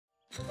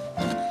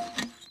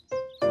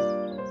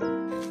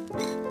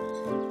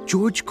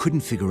George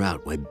couldn't figure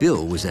out why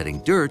Bill was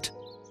adding dirt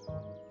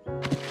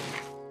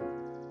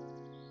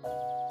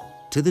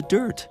to the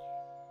dirt.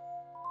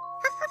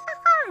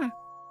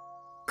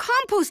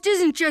 Compost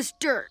isn't just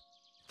dirt.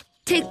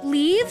 Take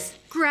leaves,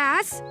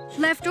 grass,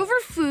 leftover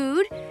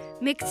food,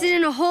 mix it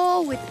in a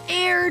hole with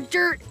air,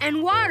 dirt,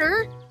 and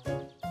water.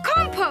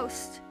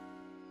 Compost!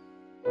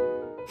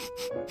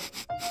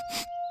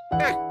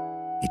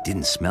 It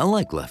didn't smell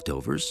like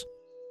leftovers.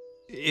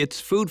 It's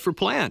food for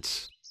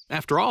plants.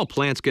 After all,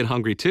 plants get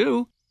hungry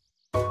too.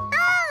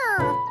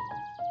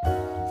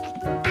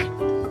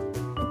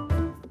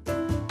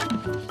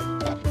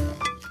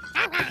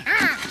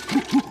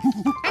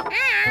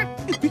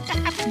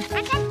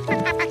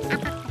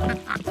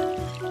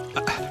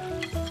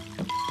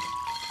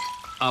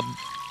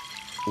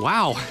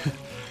 Wow.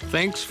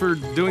 Thanks for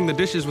doing the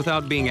dishes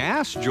without being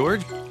asked,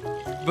 George.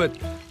 But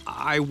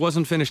I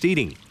wasn't finished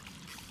eating.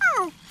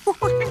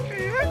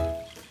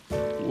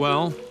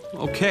 Well,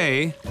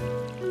 okay.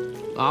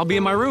 I'll be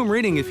in my room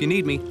reading if you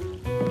need me.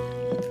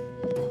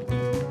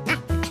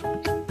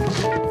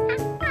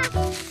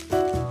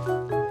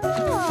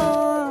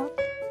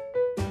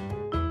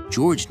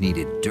 George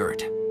needed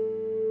dirt.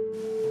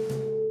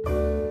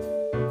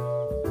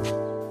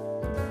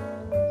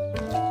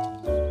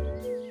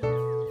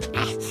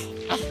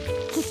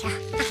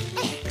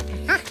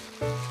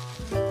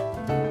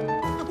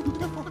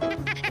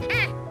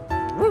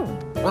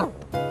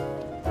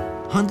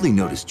 Hundley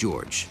noticed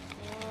George.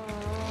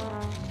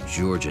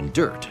 George and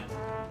dirt.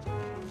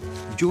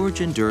 George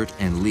and dirt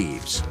and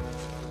leaves.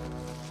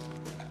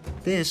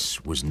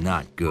 This was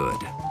not good.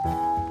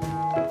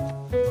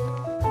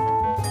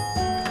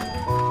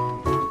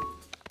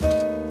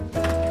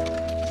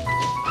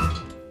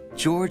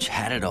 George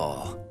had it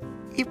all.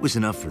 It was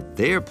enough for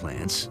their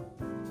plants.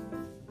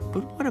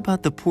 But what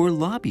about the poor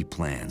lobby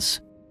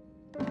plants?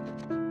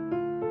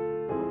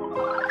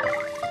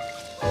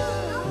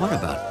 What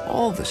about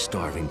all the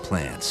starving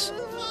plants?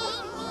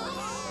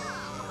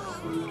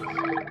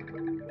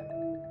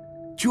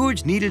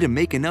 George needed to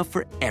make enough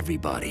for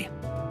everybody.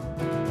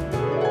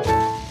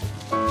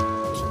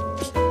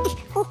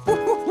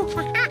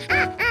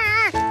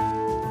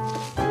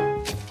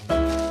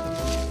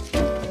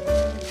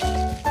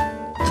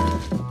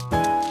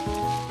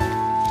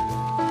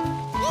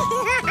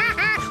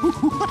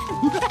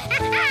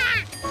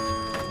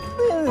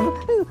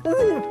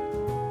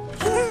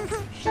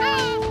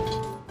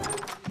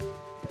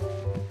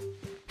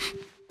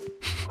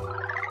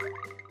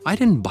 I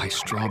didn't buy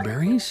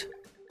strawberries.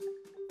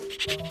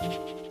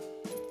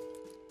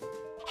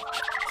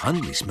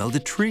 Hundley smelled a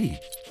tree.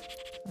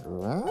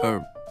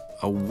 Or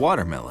a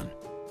watermelon.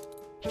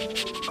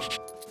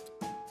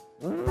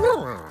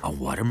 A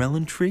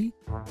watermelon tree?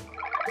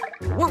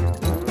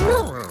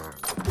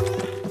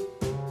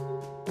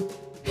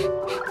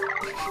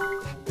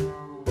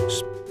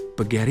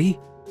 Spaghetti?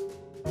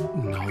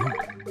 No.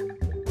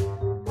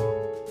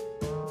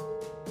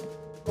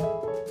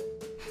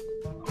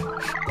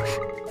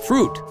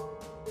 Fruit.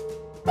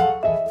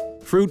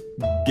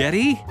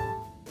 Fruit-getti?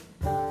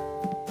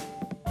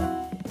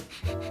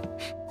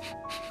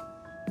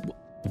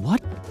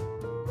 What?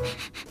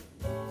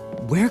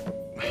 Where?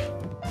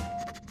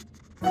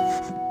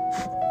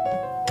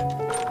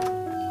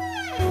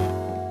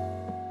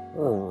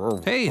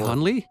 Hey,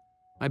 Hundley.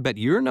 I bet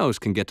your nose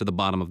can get to the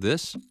bottom of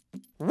this.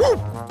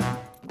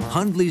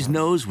 Hundley's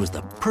nose was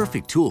the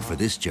perfect tool for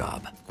this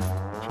job.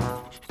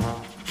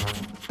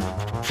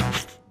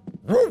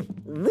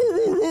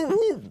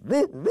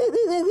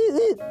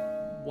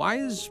 Why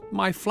is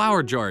my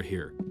flour jar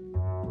here?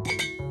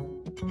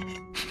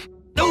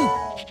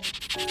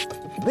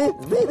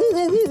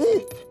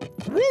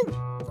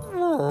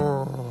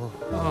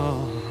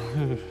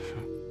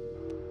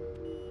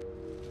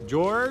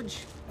 George?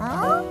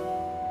 Huh?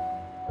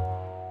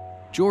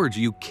 George,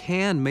 you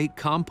can make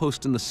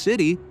compost in the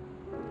city,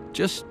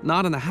 just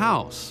not in the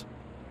house.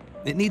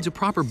 It needs a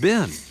proper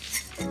bin.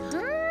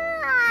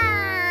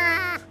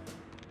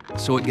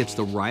 So it gets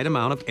the right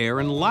amount of air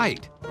and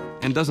light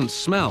and doesn't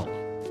smell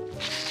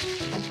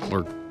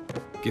or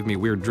give me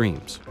weird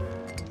dreams.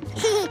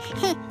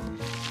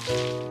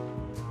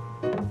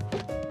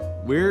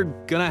 We're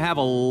gonna have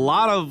a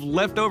lot of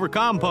leftover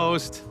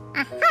compost.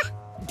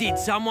 Did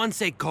someone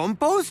say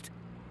compost?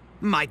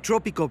 My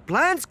tropical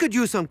plants could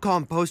use some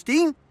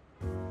composting.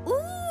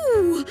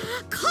 Ooh,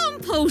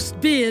 compost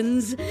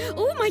bins.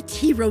 Oh, my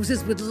tea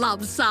roses would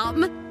love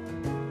some.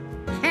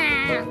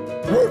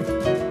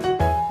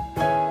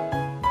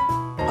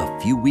 A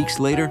few weeks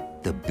later,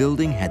 the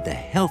building had the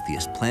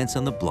healthiest plants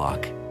on the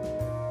block.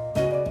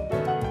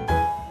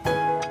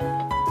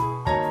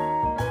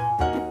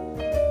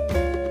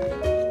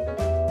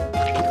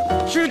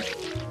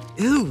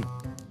 Ew.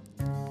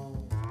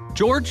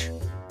 George,